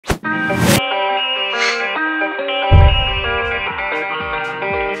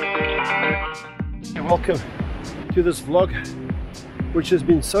welcome to this vlog, which has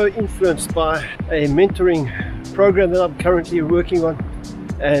been so influenced by a mentoring program that I'm currently working on,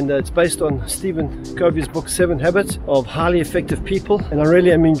 and it's based on Stephen Covey's book 7 Habits of Highly Effective People, and I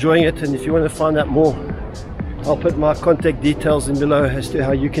really am enjoying it. And if you want to find out more, I'll put my contact details in below as to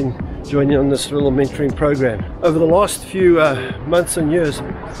how you can join in on this little mentoring program. Over the last few months and years,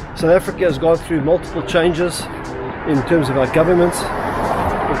 South Africa has gone through multiple changes in terms of our governments,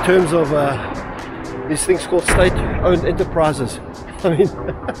 in terms of these things called state-owned enterprises. I mean,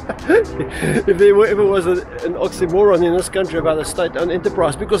 if there ever was an oxymoron in this country about a state-owned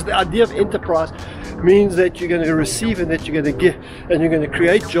enterprise, because the idea of enterprise means that you're going to receive and that you're going to give and you're going to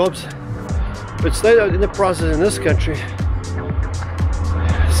create jobs. But state-owned enterprises in this country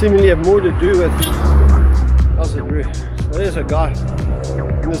seemingly have more to do with... How's it, bro? So there's a guy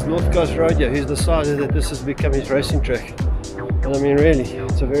in this North Coast road here who's decided that this has become his racing track. And I mean, really,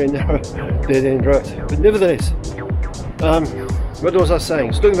 it's a very narrow dead-end road. But nevertheless, what was I saying?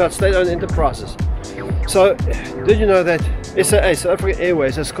 It's talking about state-owned enterprises. So, did you know that SAA, South African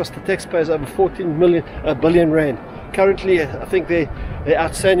Airways, has cost the taxpayers over 14 billion rand? Currently, I think their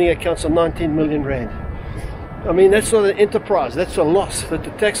outstanding accounts are 19 million rand. I mean, that's not an enterprise, that's a loss that the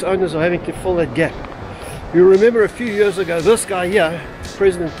tax owners are having to fill that gap. You remember a few years ago, this guy here,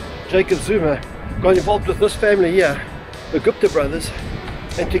 President Jacob Zuma, got involved with this family here, the Gupta brothers,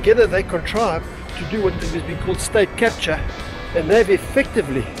 and together they contrived to do what has been called state capture, and they've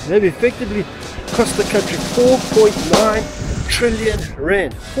effectively cost the country 4.9 trillion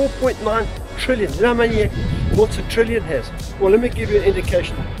rand. 4.9 trillion. You know how many notes a trillion has? Well, let me give you an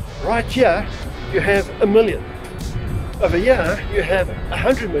indication. Right here you have a million. Over here you have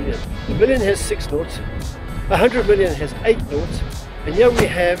 100 million. A million has 6 noughts. 100 million has 8 noughts. And here we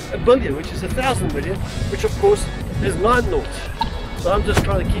have a billion, which is 1,000 million, which of course has 9 noughts. So I'm just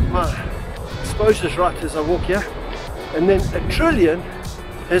trying to keep my exposures right as I walk here. And then a trillion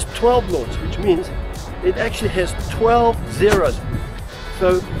has 12 noughts, which means it actually has 12 zeros.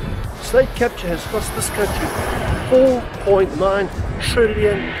 So state capture has cost this country 4.9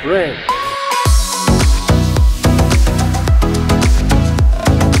 trillion rand.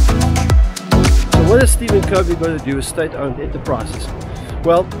 So what is Stephen Covey going to do with state-owned enterprises?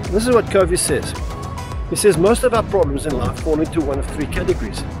 Well, this is what Covey says. He says most of our problems in life fall into one of 3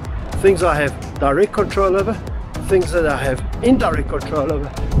 categories. Things I have direct control over, things that I have indirect control over,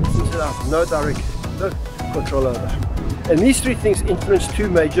 things that I have no control over. And these 3 things influence 2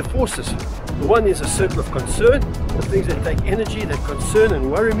 major forces. The one is a circle of concern, the things that take energy, that concern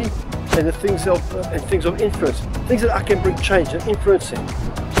and worry me, and the things of influence, things that I can bring change and influence in.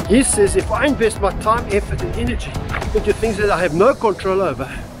 He says if I invest my time, effort and energy into things that I have no control over,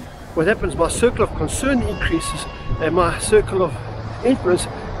 what happens? My circle of concern increases and my circle of influence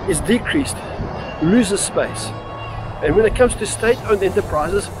is decreased, loses space. And when it comes to state-owned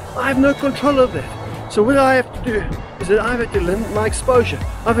enterprises, I have no control of that. So what I have to do is that I've had to limit my exposure.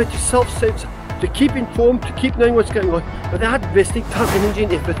 I've had to self-censor, to keep informed, to keep knowing what's going on, without investing time, energy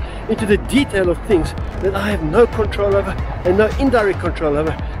and effort into the detail of things that I have no control over and no indirect control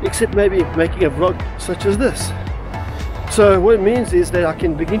over, except maybe making a vlog such as this. So what it means is that I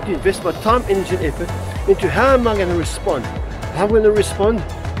can begin to invest my time, energy and effort into how am I going to respond. How I'm going to respond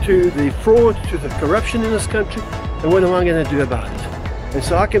to the fraud, to the corruption in this country, and what am I going to do about it? And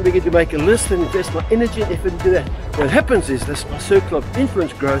so I can begin to make a list and invest my energy and effort into that. What happens is this, my circle of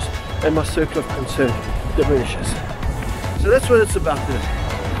influence grows and my circle of concern diminishes. So that's what it's about today.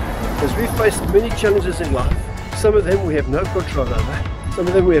 As we face many challenges in life, some of them we have no control over, some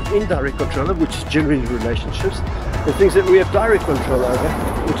of them we have indirect control over, which is generally relationships, and things that we have direct control over,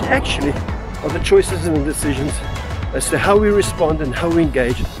 which actually are the choices and the decisions as to how we respond and how we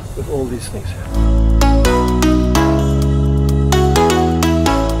engage with all these things.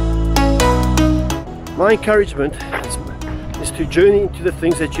 My encouragement is to journey into the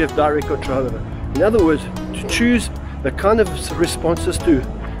things that you have direct control over. In other words, to choose the kind of responses to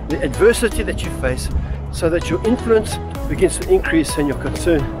the adversity that you face so that your influence begins to increase and your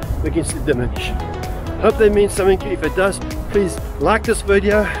concern begins to diminish. Hope that means something to you. If it does, please like this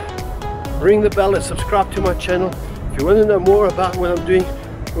video, ring the bell and subscribe to my channel. If you want to know more about what I'm doing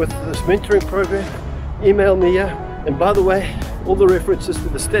with this mentoring program, email me here. And by the way, all the references to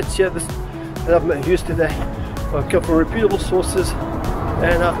the stats here that I've used today come from reputable sources,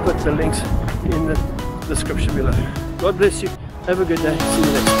 and I've put the links in the description below. God bless you. Have a good day. See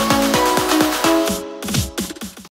you next time.